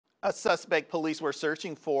A suspect police were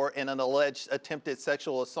searching for in an alleged attempted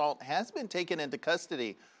sexual assault has been taken into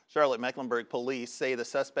custody. Charlotte-Mecklenburg Police say the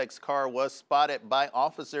suspect's car was spotted by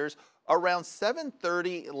officers around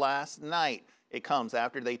 7:30 last night. It comes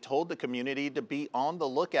after they told the community to be on the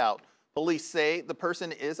lookout. Police say the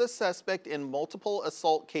person is a suspect in multiple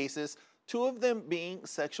assault cases, two of them being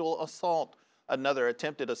sexual assault. Another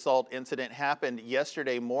attempted assault incident happened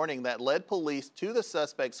yesterday morning that led police to the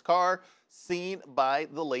suspect's car, seen by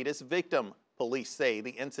the latest victim. Police say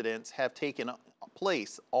the incidents have taken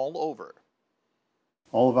place all over.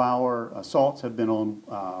 All of our assaults have been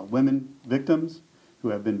on women victims who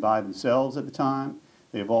have been by themselves at the time.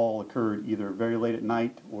 They have all occurred either very late at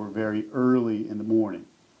night or very early in the morning.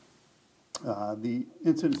 The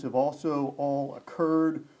incidents have also all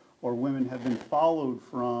occurred, or women have been followed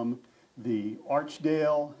from the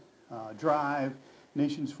Archdale Drive,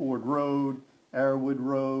 Nations Ford Road, Arrowwood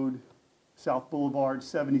Road, South Boulevard,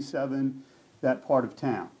 77, that part of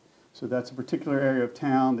town. So that's a particular area of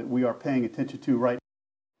town that we are paying attention to right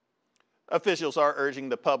now. Officials are urging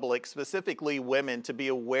the public, specifically women, to be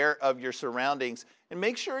aware of your surroundings and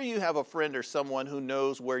make sure you have a friend or someone who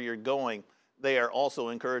knows where you're going. They are also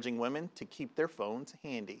encouraging women to keep their phones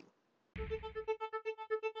handy.